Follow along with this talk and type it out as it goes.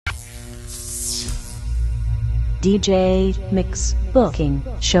DJ, mix, booking,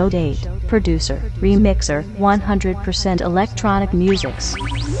 show date, producer, remixer, 100% electronic musics.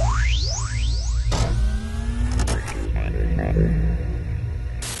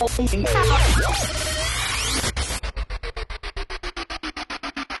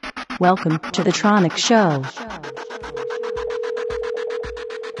 Welcome to the Tronic Show.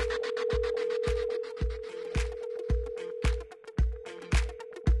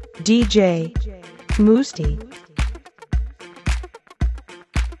 DJ Musti.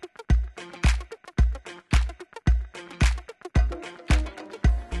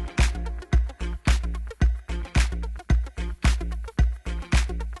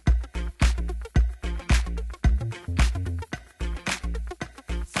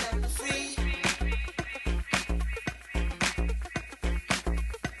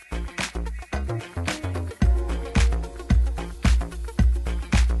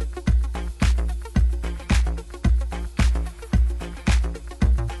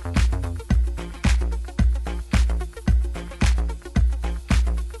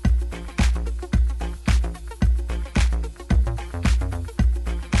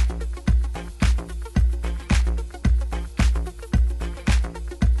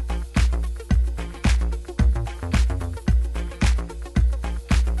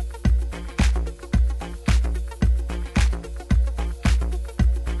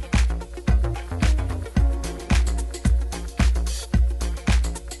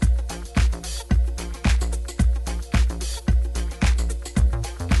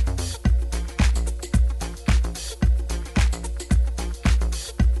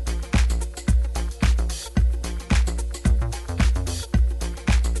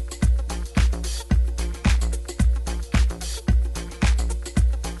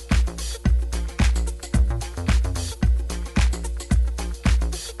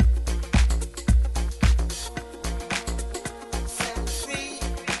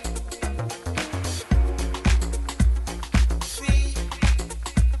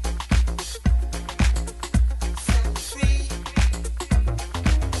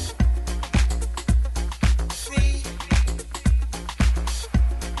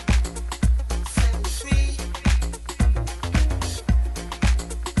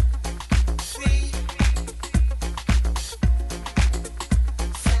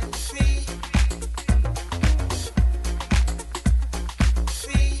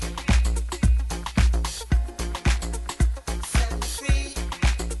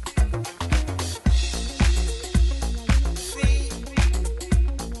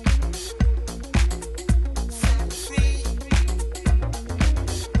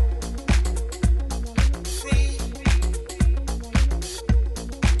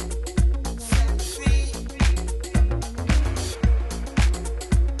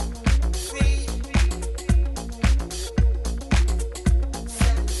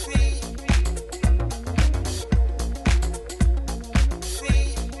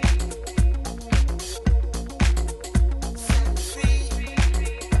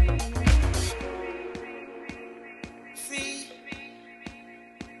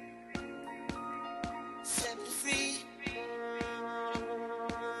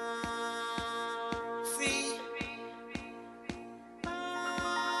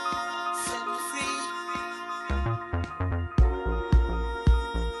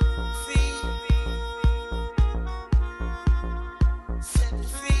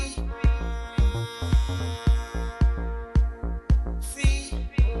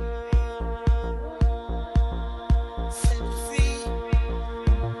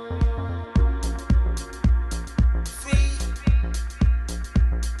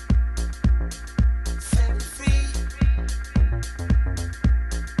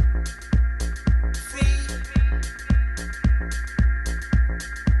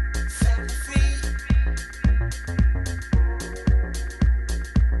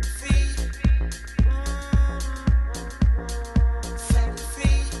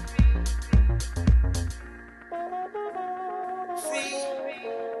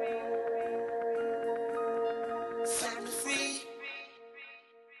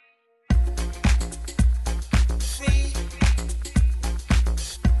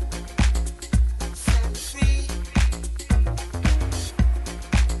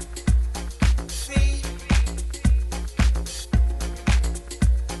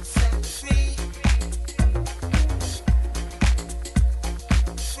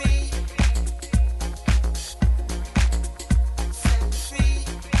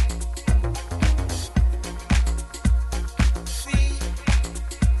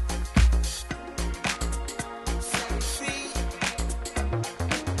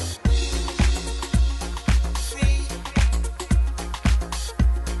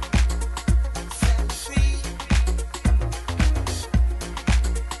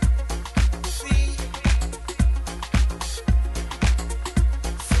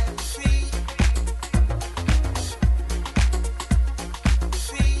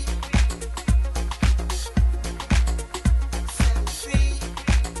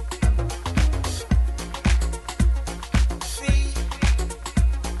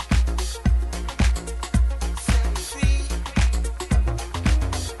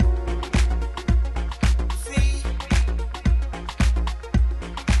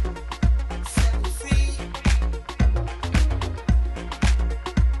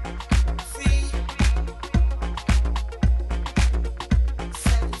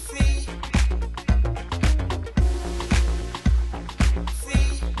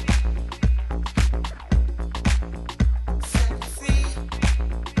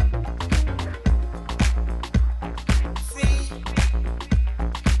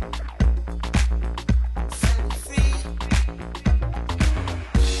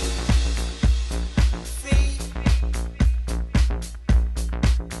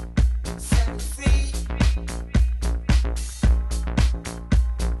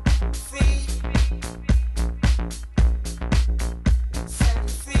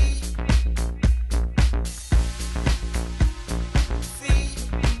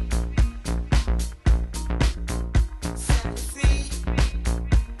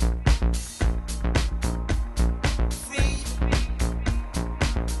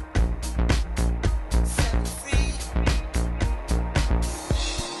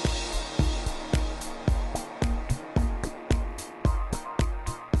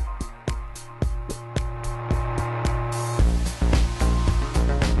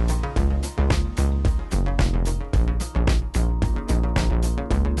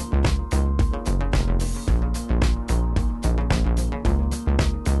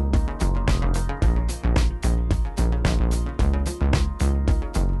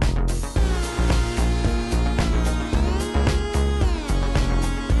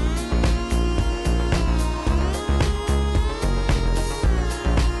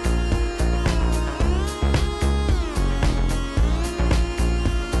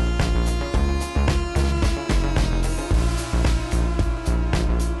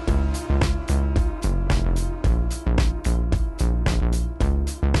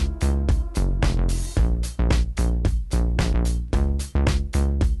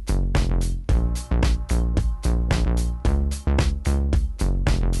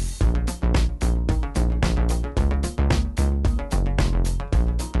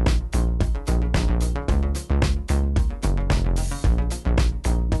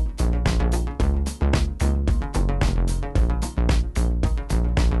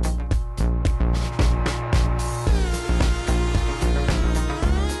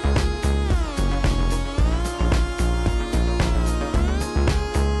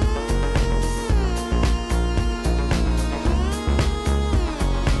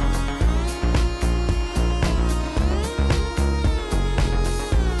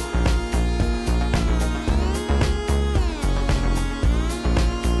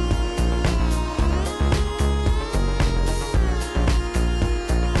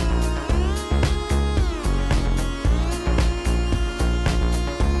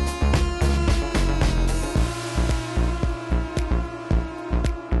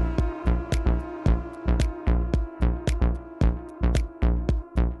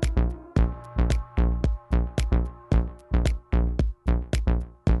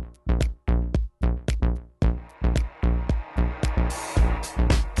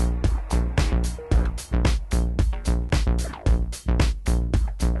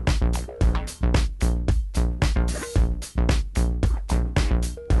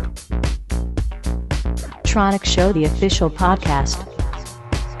 Tronic Show, the official podcast.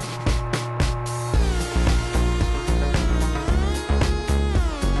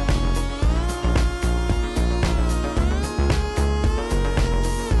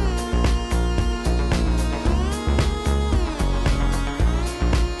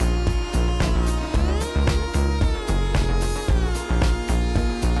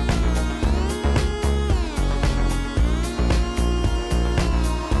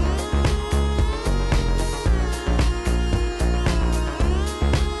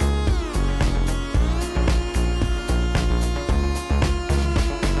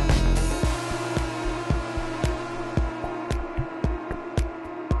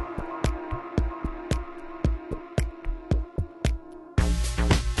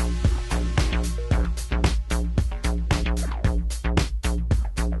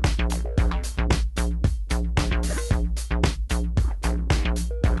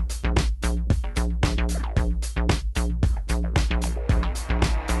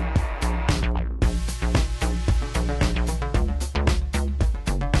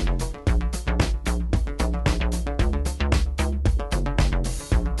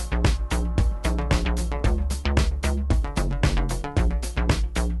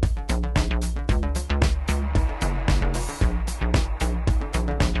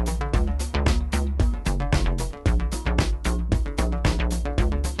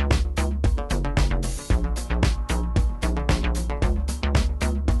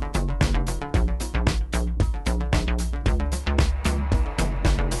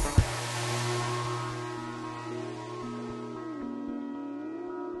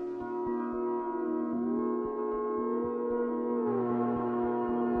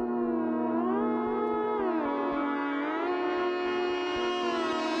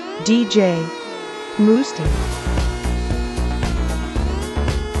 DJ Moosty.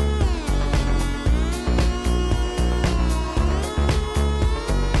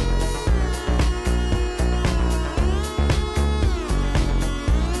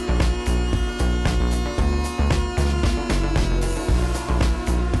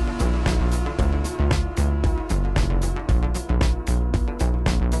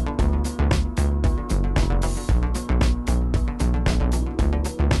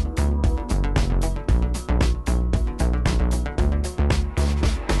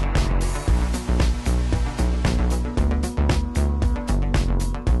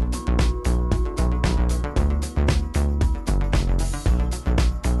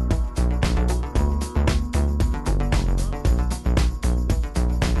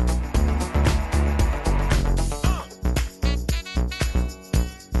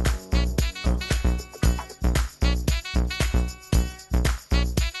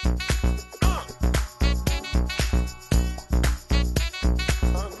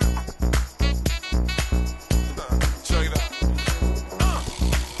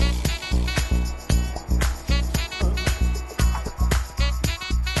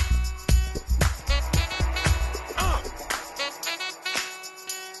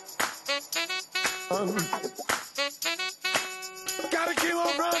 Gotta keep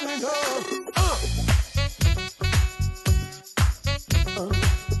on running on.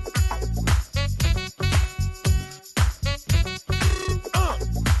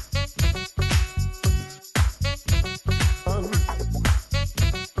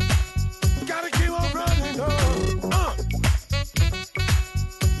 Gotta keep on running on.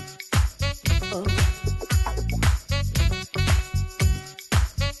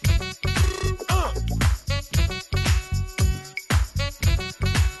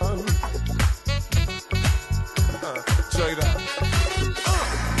 Straight up.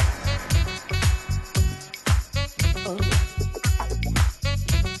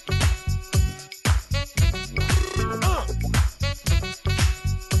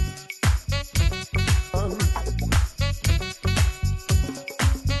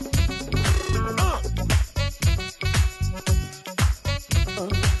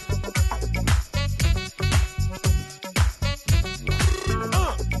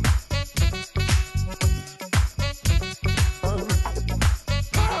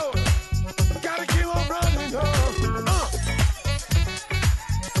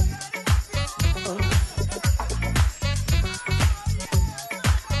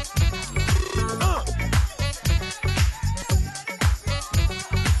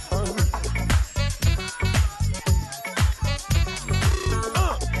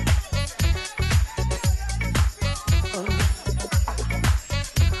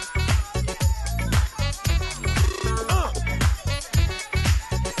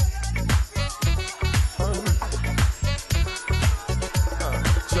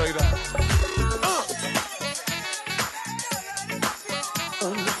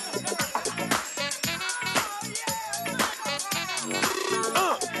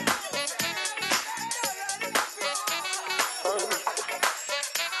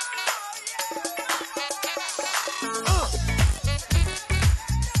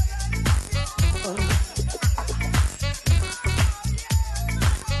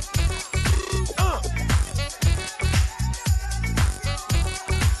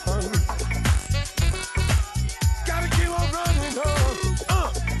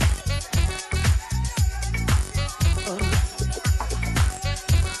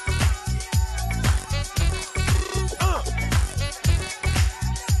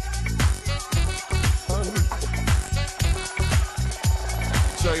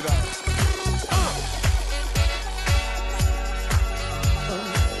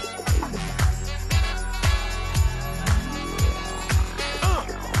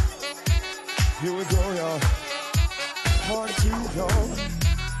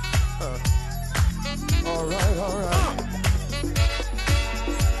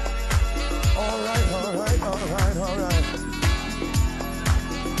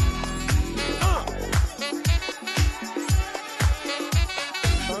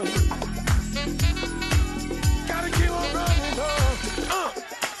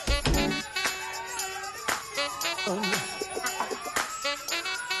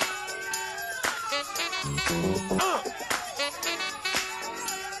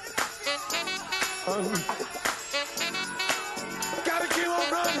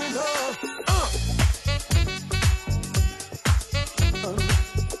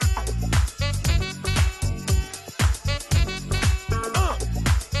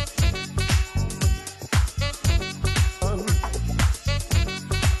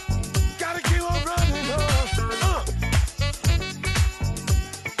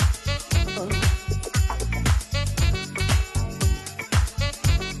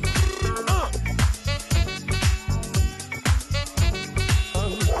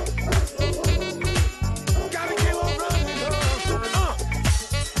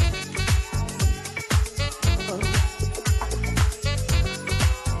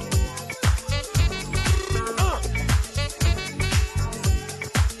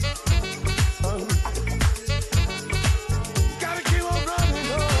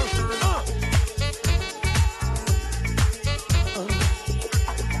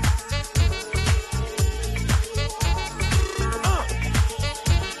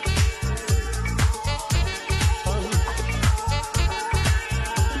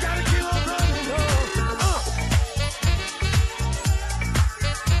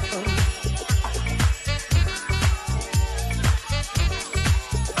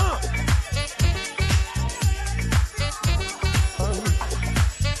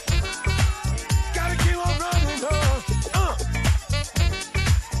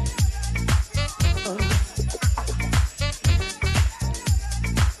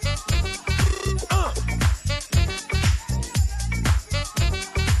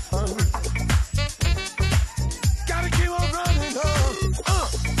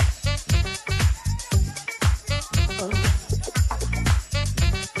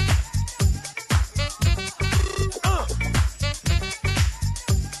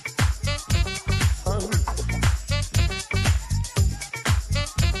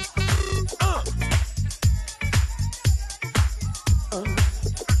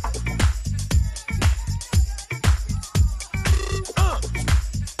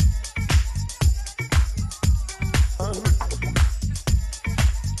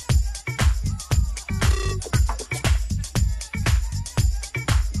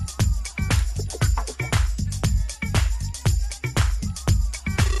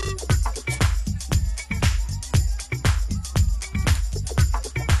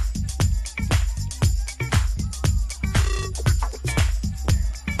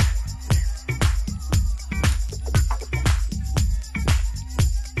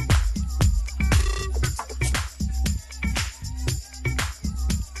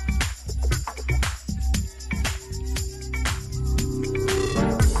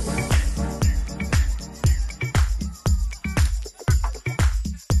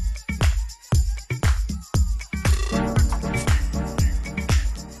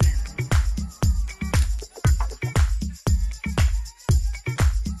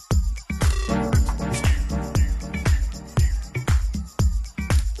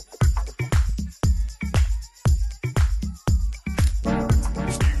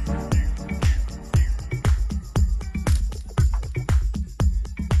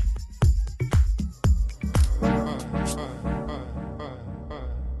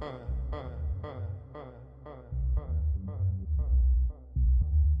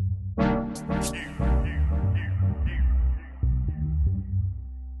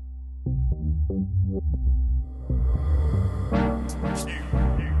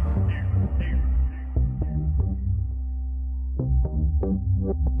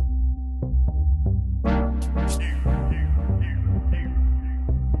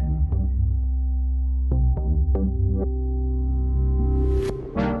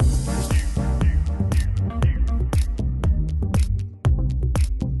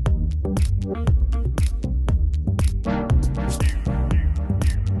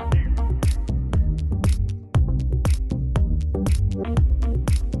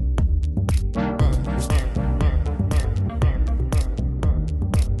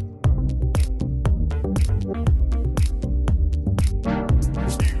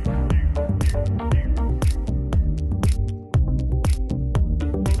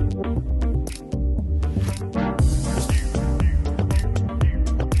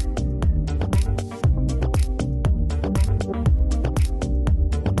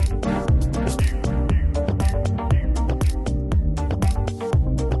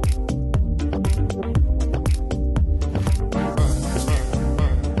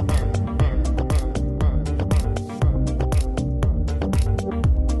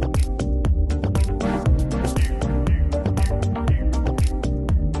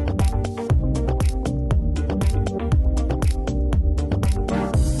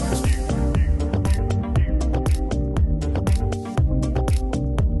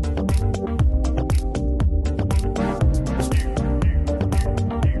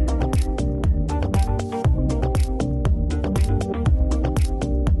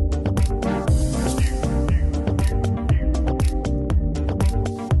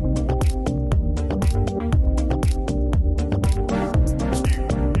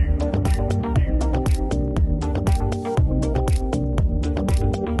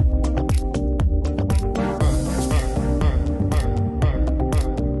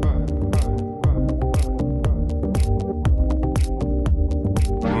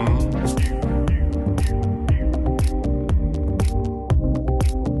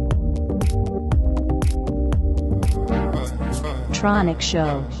 Tronic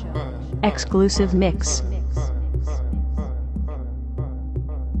Show. Exclusive mix.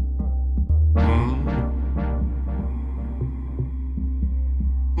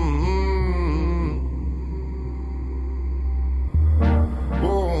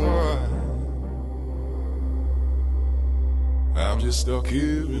 I'm just stuck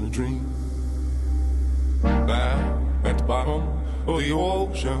here in a dream. I'm at the bottom of the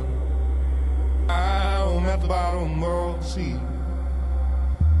ocean. I'm at the bottom of the sea.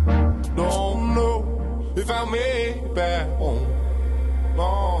 Don't know if I'll make it back home.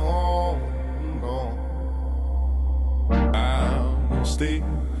 No, no. I'm gonna stay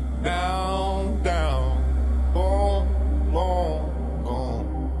down, down, long, long gone.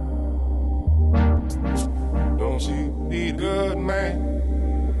 Don't you need a good man?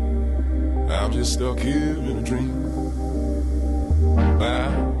 I'm just stuck here in a dream.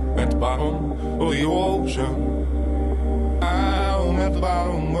 I'm at the bottom of the ocean. I'm at the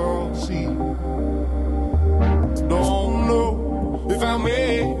bottom of the sea. Don't know if I'll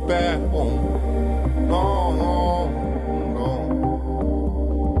make it back home. No, no, no.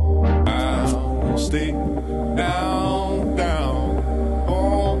 I'm gonna stay down, down,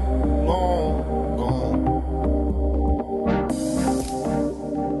 long, long gone.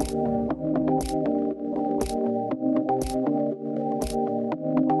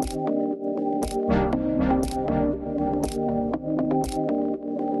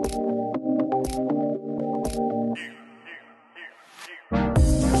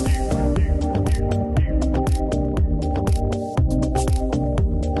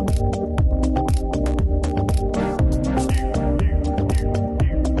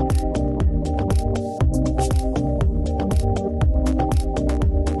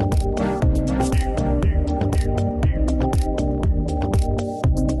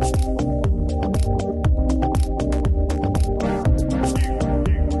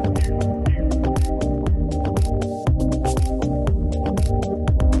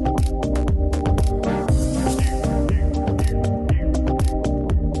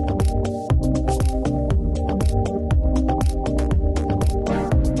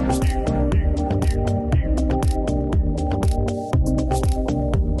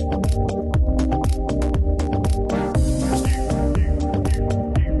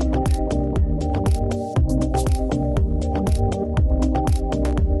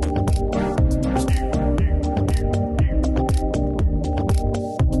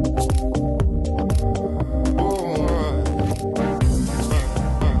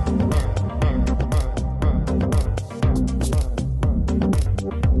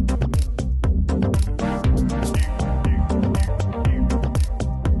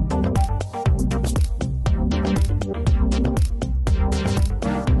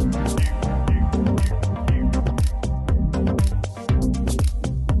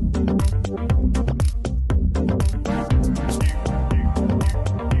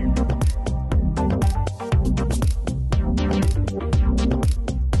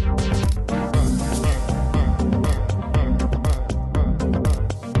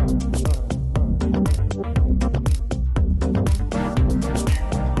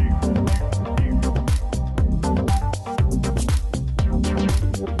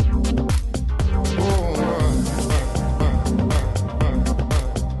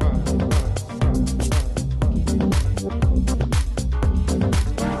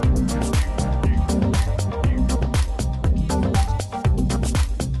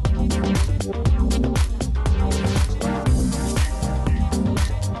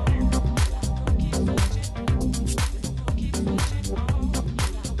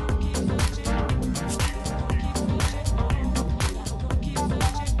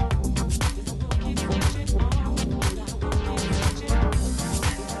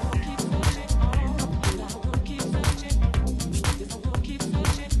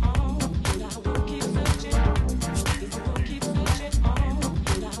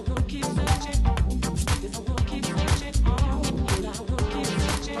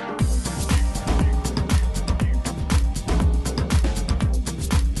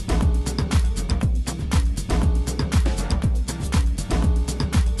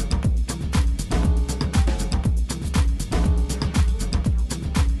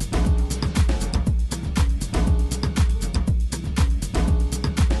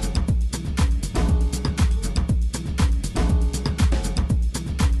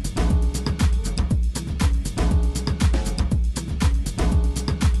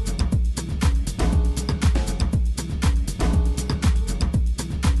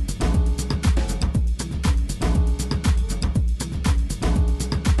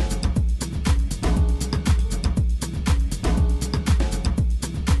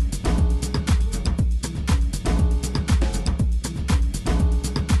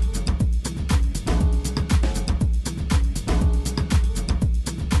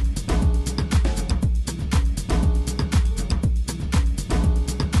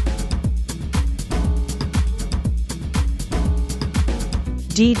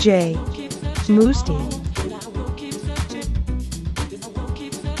 DJ Musti.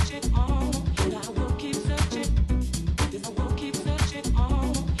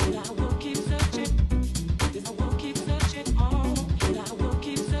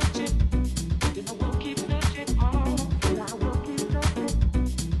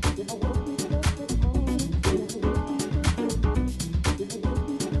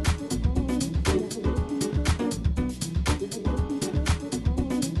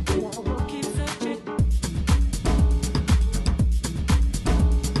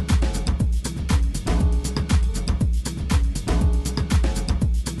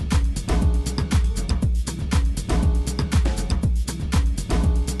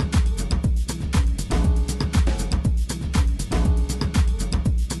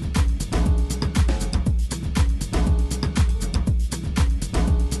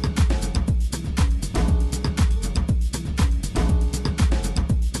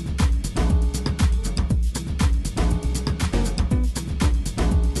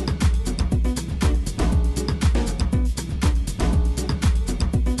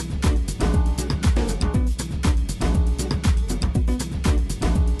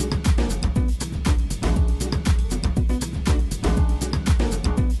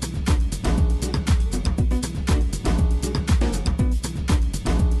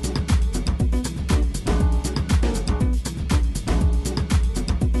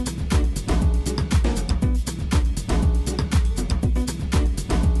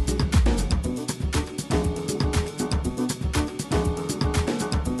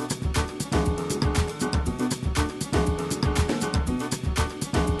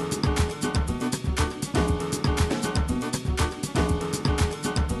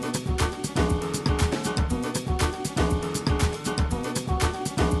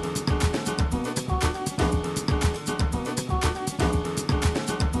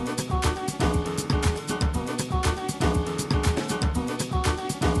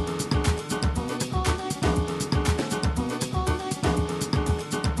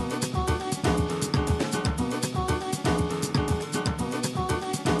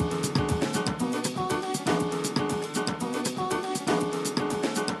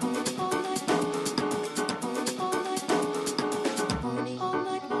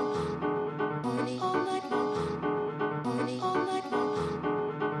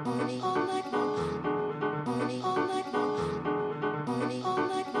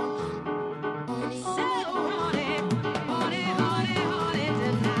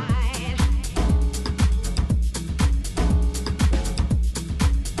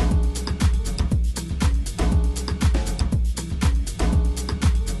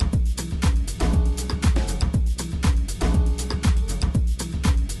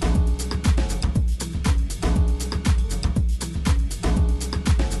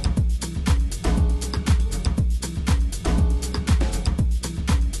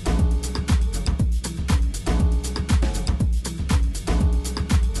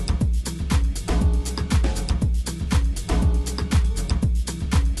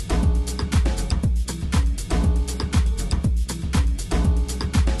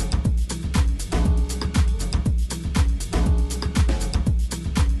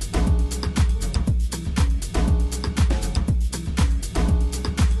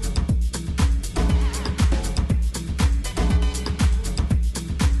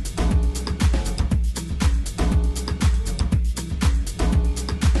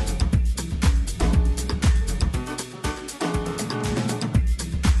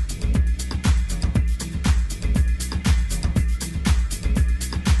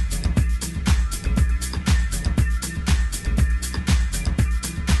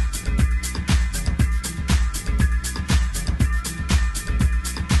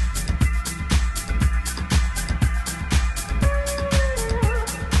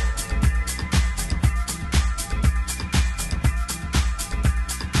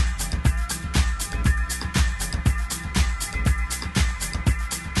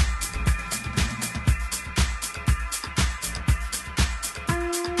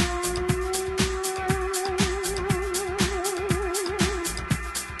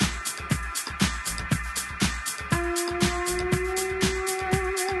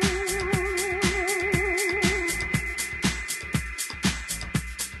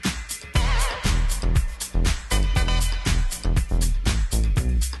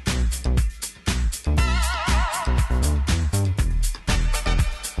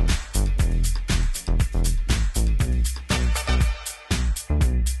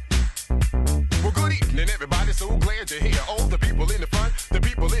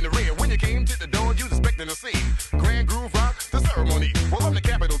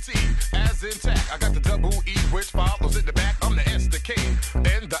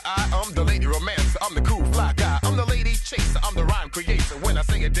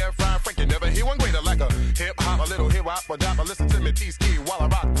 Death Rhyme Frankie, never hear one greater like a hip hop, a little hip hop, or drop, or listen to me T-Ski while I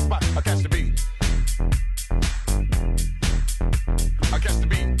rock the spot. I catch the beat. I catch the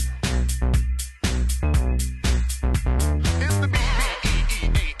beat. It's the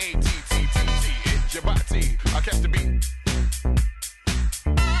B-B-E-E-A-A-T-T-T-T. It's your body. I catch the beat.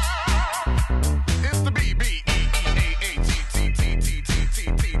 It's the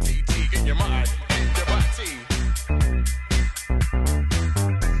B-B-E-E-A-A-T-T-T-T-T-T-T in your mind, in your body.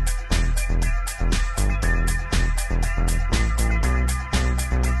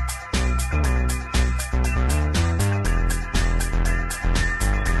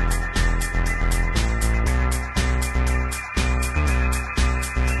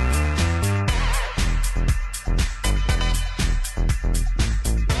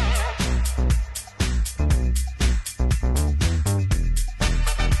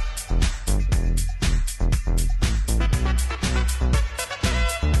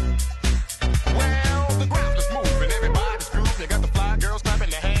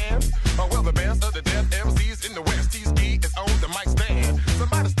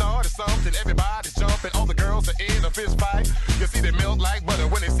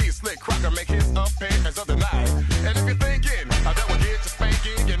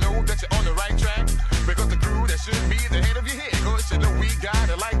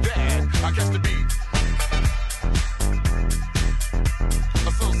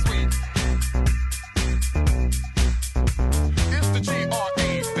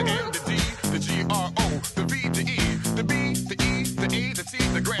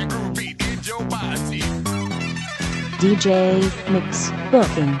 DJ Mix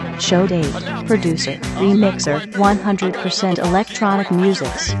Booking Show Date Producer Remixer 100% Electronic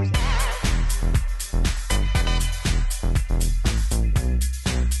Musics.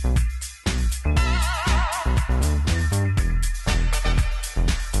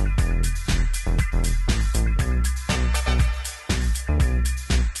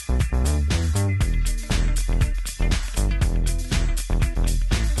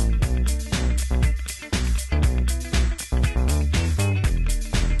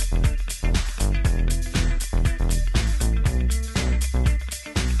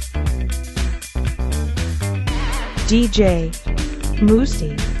 DJ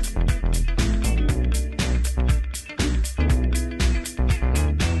Moosty.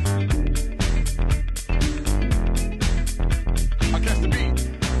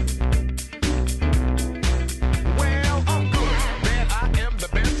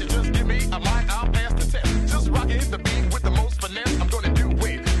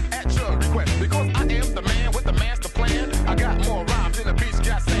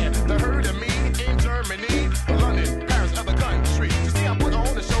 The herd of me in Germany, London, Paris, other countries. You see, I put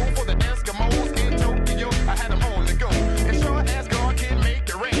on the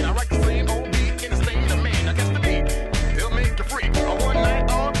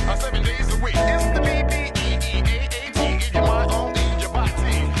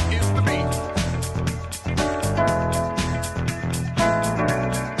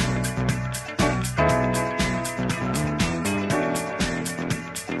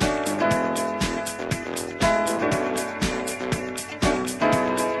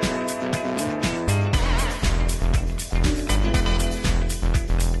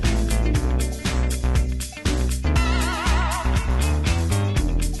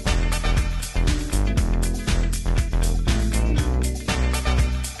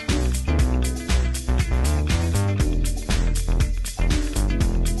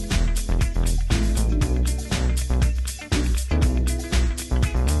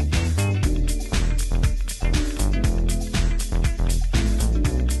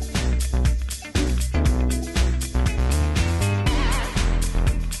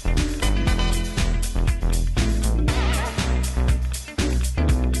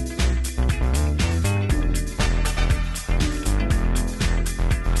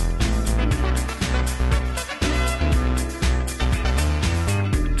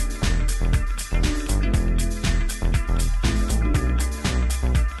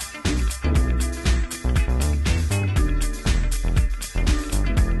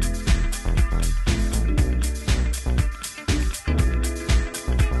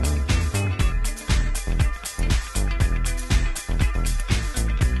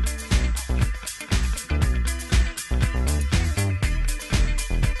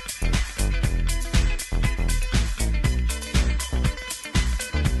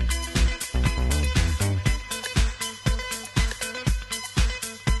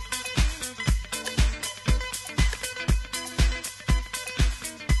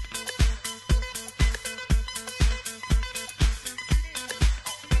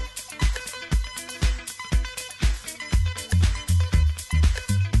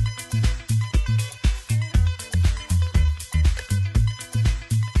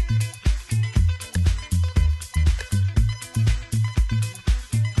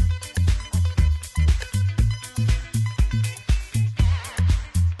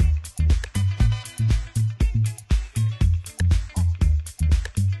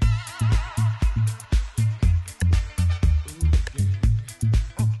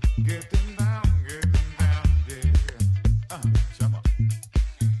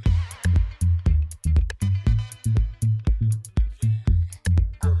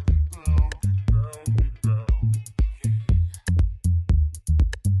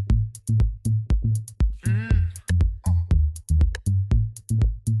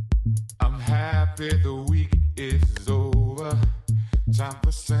happy the week is over. Time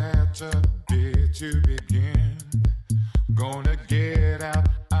for Saturday to begin. Gonna get out,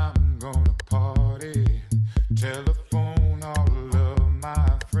 I'm gonna party. Telephone all of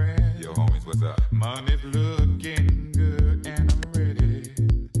my friends. Yo, homies, what's up? Money's looking good and I'm ready.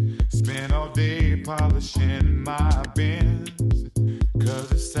 Spend all day polishing my Benz.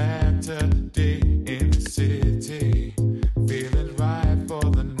 Cause it's Saturday in the city. Feeling right for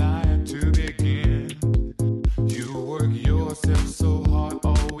the night to begin. You work yourself so hard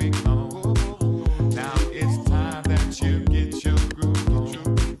all week long. Now it's time that you get your groove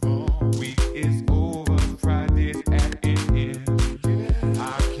on. Week is over, Friday's at an end.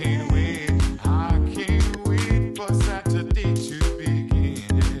 I can't wait for Saturday to begin.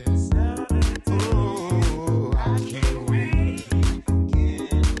 Oh, I can't wait.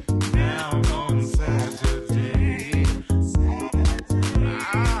 Down on Saturday.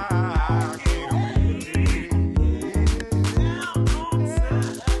 I can't wait. Down on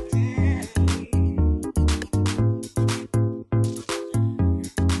Saturday.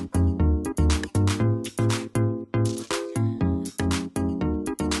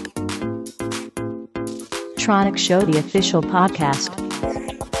 Tronic Show, the official podcast.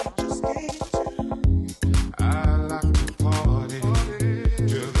 I like to party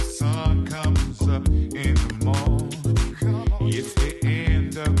till the sun comes up in the morning. It's the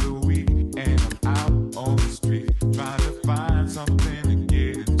end of the week and I'm out on the street trying to find something to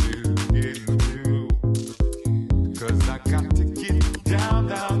get into. Cause I got to get down,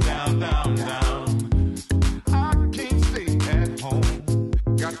 down, down, down, down. I can't stay at home.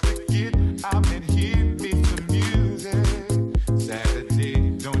 Got to get out and hear me some music. Saturday,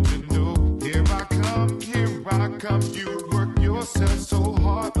 don't you know? Here I come, here I come. You work yourself so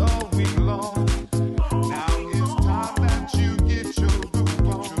hard all week long. Now it's time that you get your groove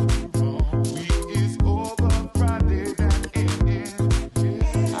on. Week is over, Friday that end.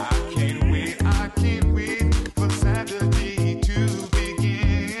 I can't wait for Saturday to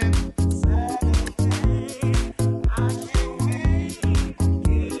begin.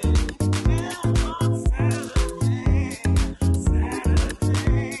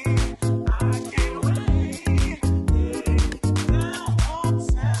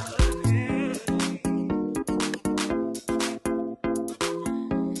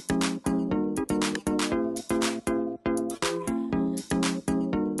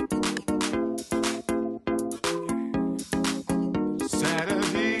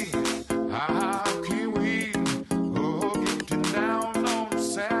 Saturday, I can't wait. Oh, getting down on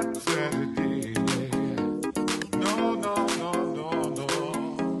Saturday. No, no, no, no, no.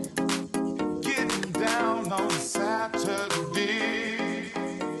 Getting down on Saturday.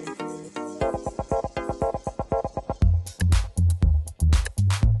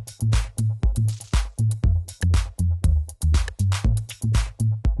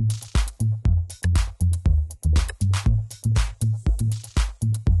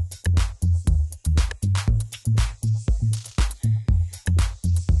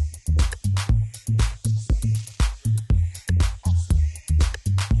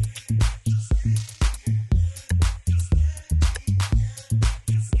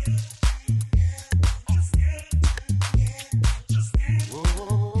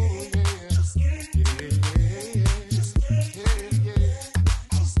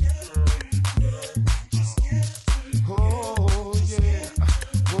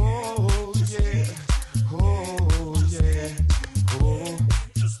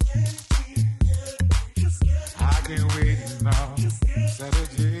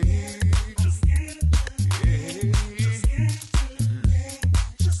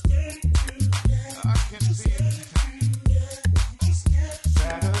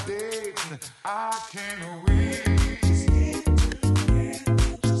 I can't wait.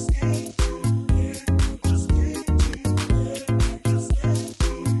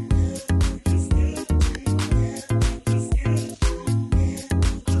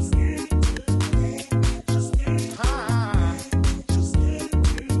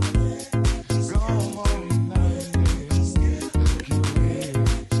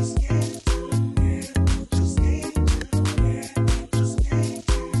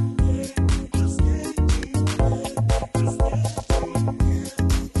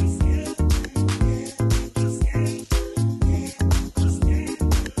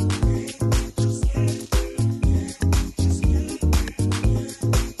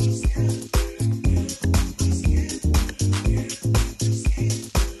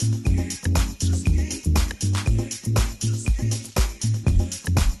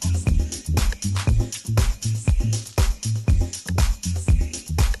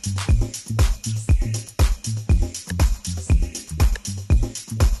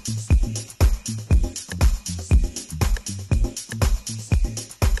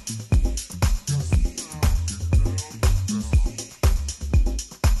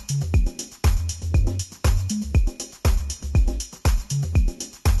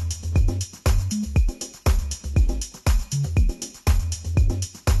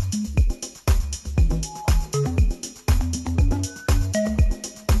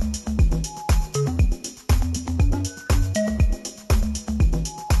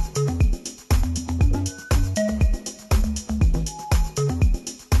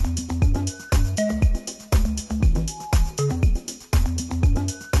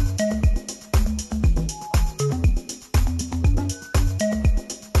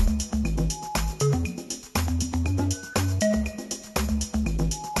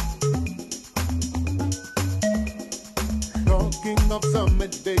 Thinking of summer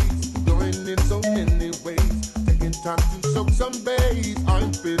days, going in so many ways. Taking time to soak some bays.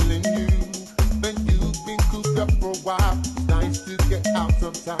 I'm feeling you. When you've been cooped up for a while, it's nice to get out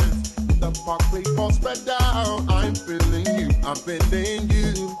sometimes. The park play ball spread out. I'm feeling you. I'm feeling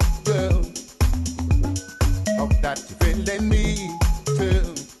you, girl. Hope that you're feeling me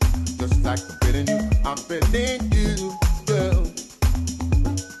too. Just like I'm feeling you. I'm feeling you, girl.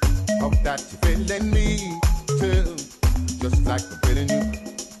 Hope that you're feeling me too. Just like I'm feeling you.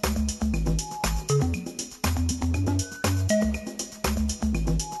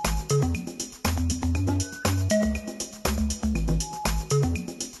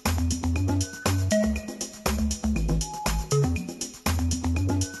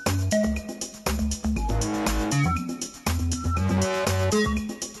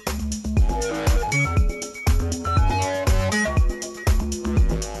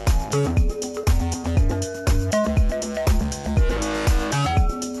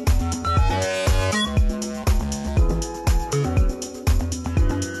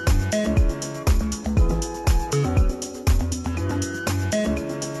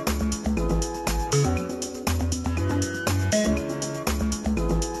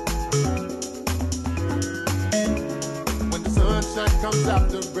 Comes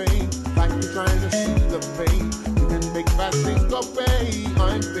after rain, like you're trying to soothe the pain. You can make fast things go away.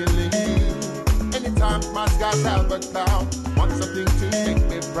 I'm feeling you. Anytime my skies have a cloud, want something to make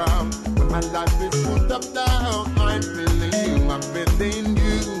me proud. When my life is put up down, I'm feeling you. I'm feeling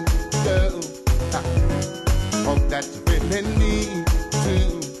you, girl. Hope that you're feeling me too.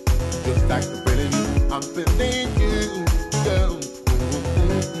 Just like I'm feeling you. I'm feeling you, girl.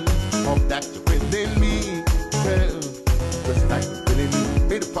 Hope that you're feeling me, girl. Just like I'm feeling you.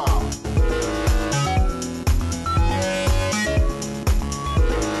 Be the power.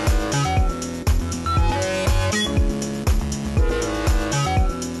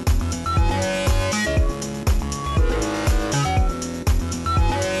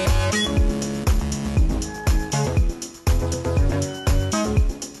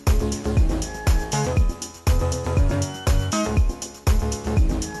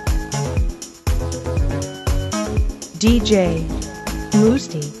 DJ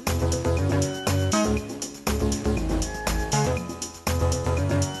Moosty.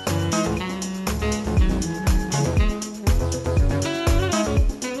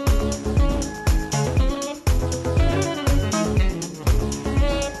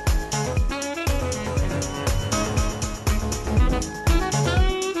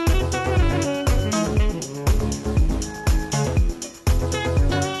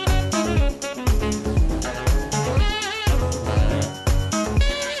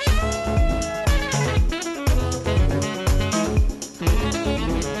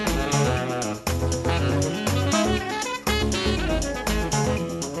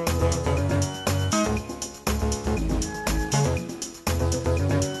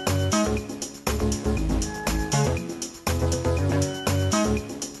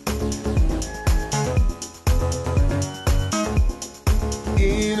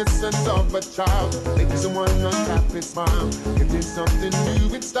 Innocence of a child, making someone unhappy smile, getting something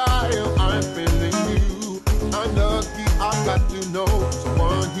new in style. I'm feeling you. I'm lucky I got to know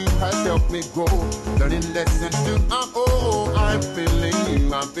someone who has helped me grow, learning lessons to my own. I'm feeling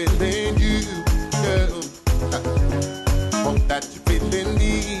you. I'm feeling you, girl. Hope that you're feeling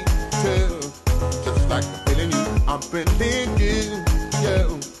me too. Just like I'm feeling you. I'm feeling you,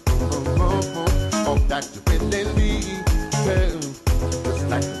 girl. Hope that you're feeling me too. Just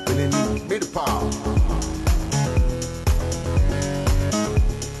like I'm feeling you. Be the power.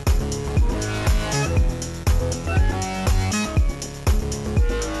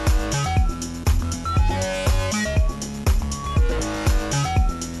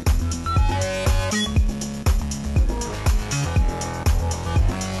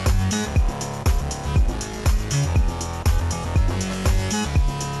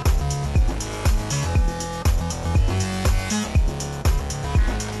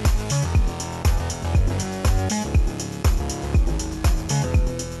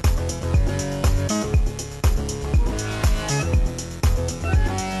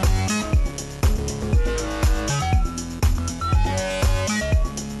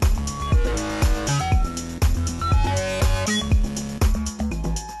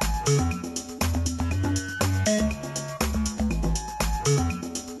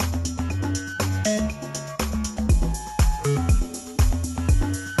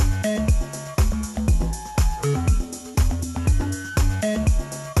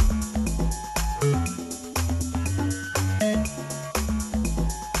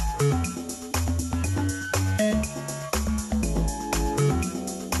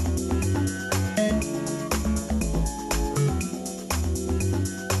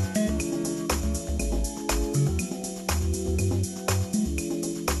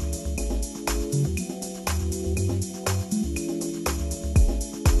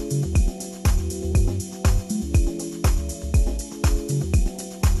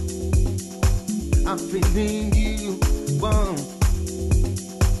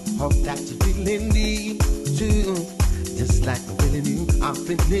 Hope that you're feeling me too. Just like I'm feeling you, I'm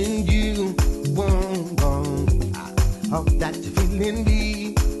feeling you. Boom, boom. I hope that you're feeling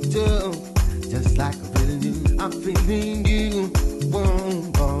me too. Just like I'm feeling you, I'm feeling you.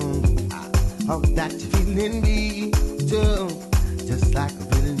 Boom, boom. I hope that you're feeling me too. Just like I'm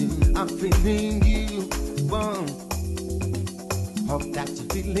feeling you, I'm feeling you. Boom. Hope that you're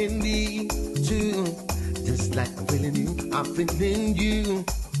feeling me too. Just like I'm feeling you, I'm feeling you.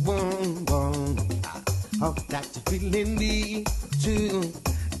 Boom, boom. I hope that you're feeling me too.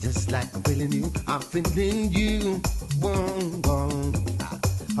 Just like I'm feeling you, I'm feeling you. Boom, boom.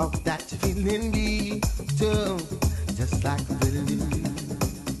 I hope that you're feeling me too. Just like I'm feeling you.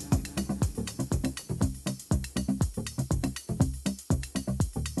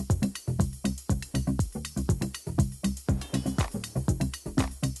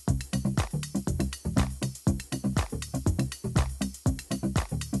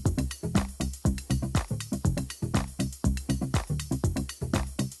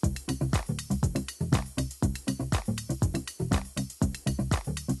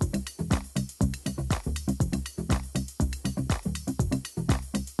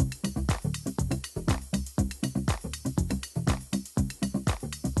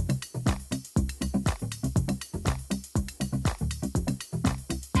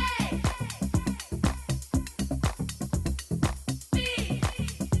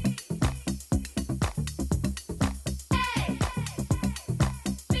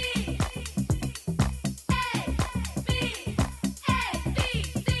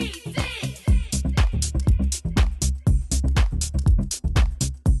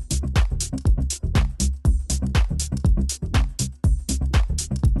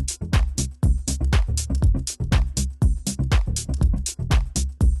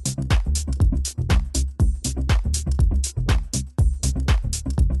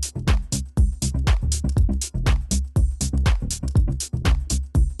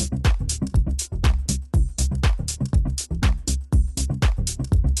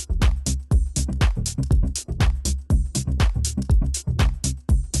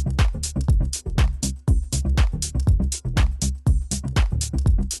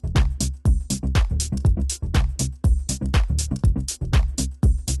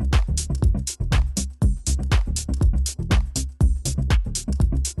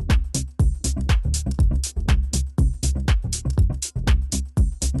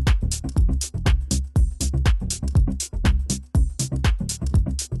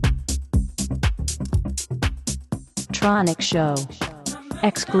 Tronic Show.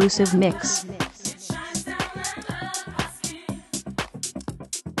 Exclusive mix.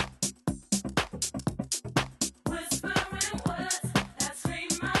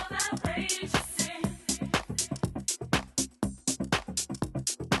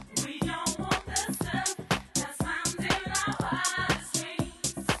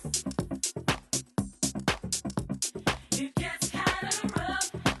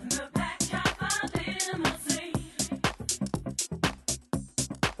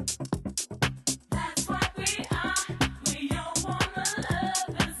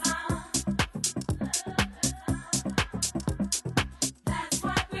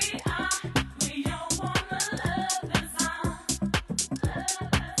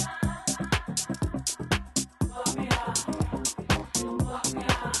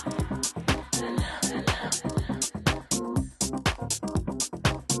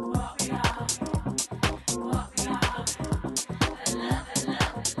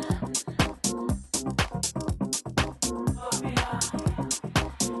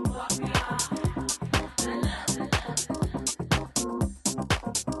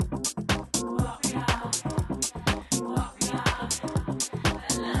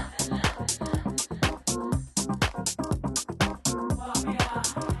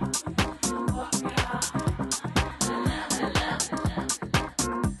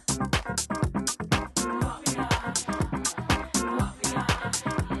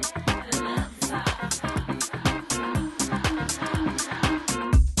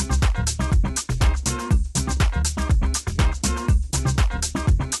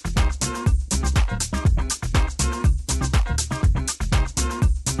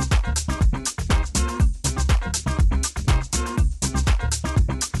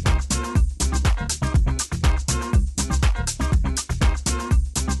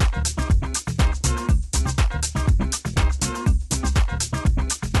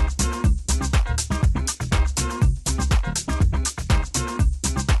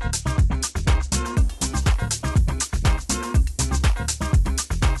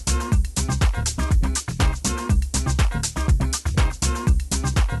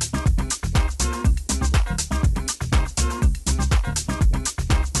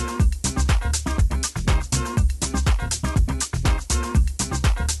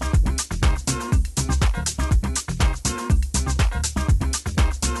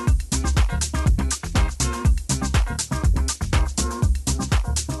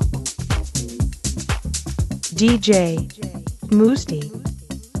 DJ Musti.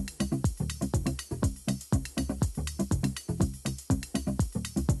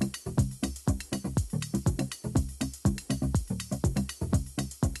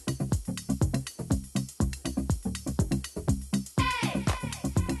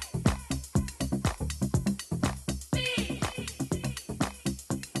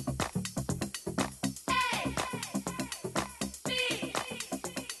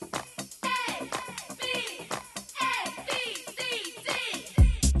 A, B, C, D.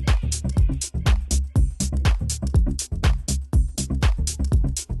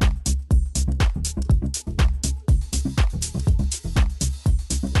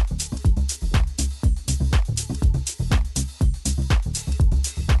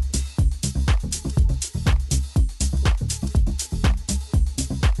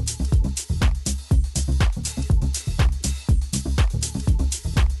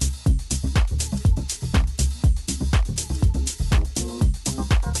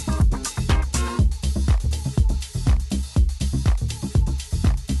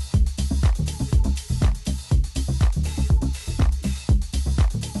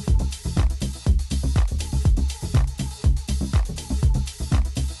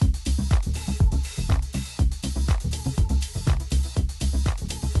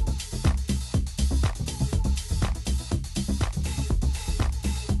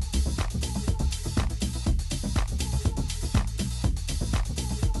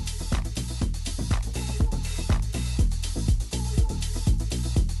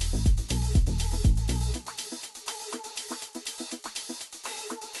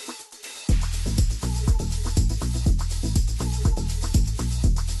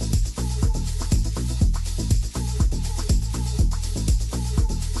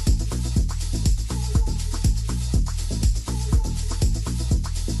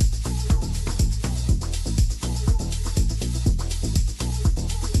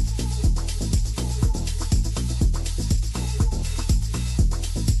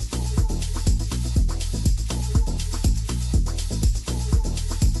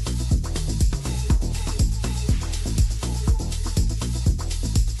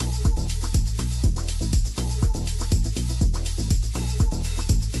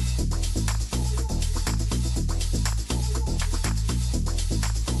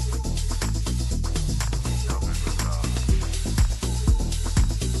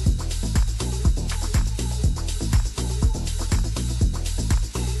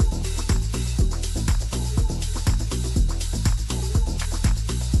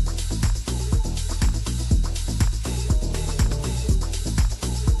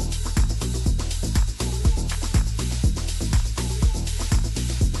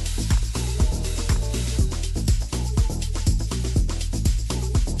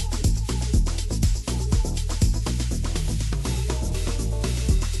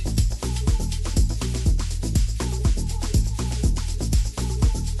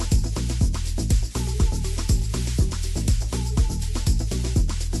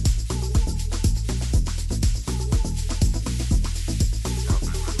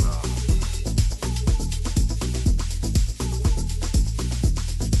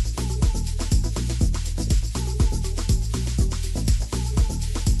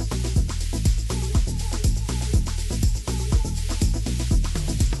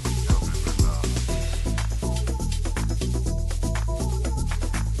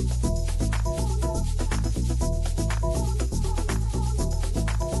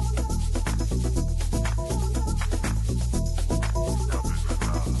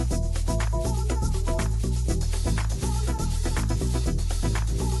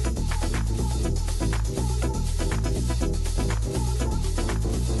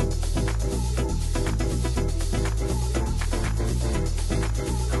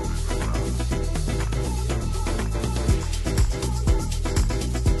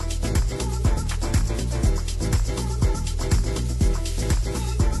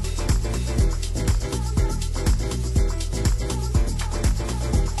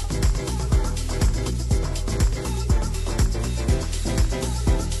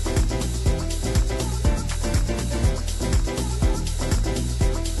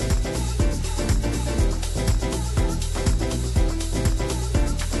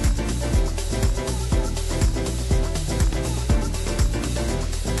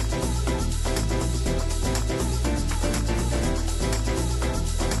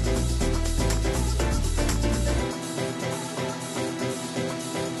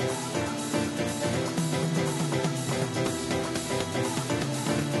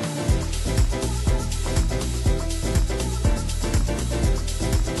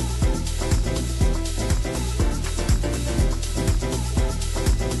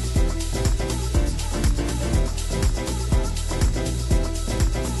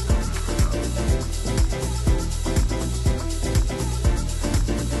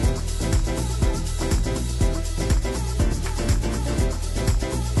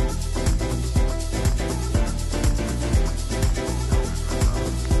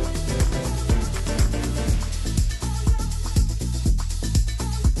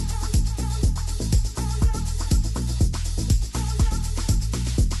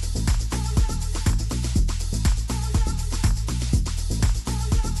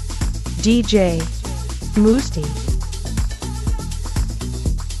 DJ Moosty.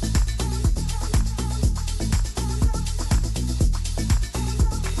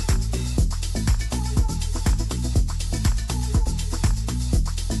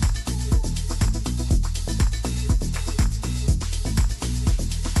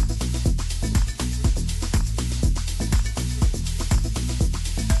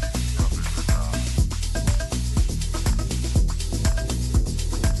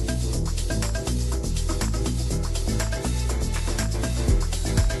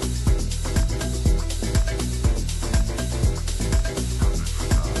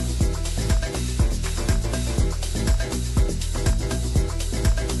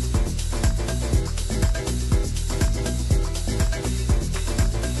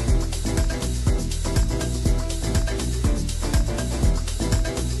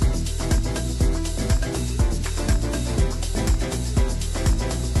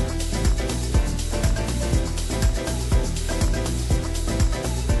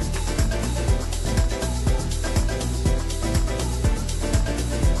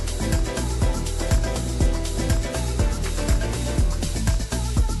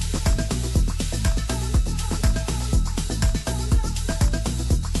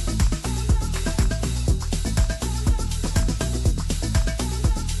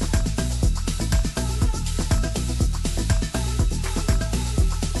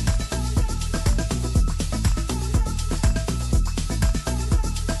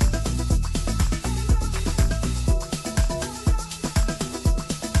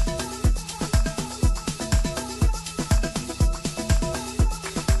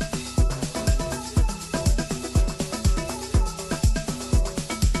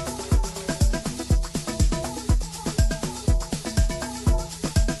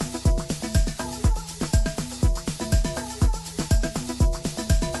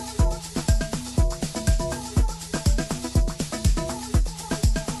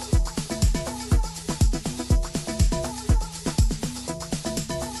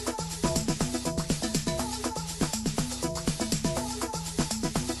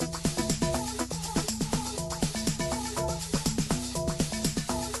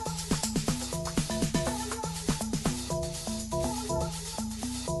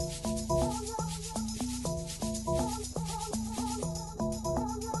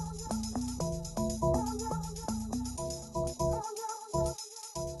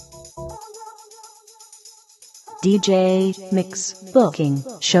 DJ Mix Booking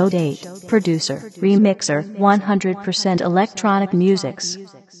Show Date Producer Remixer 100% Electronic Musics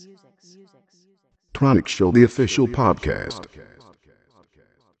Tronic Show, the official podcast.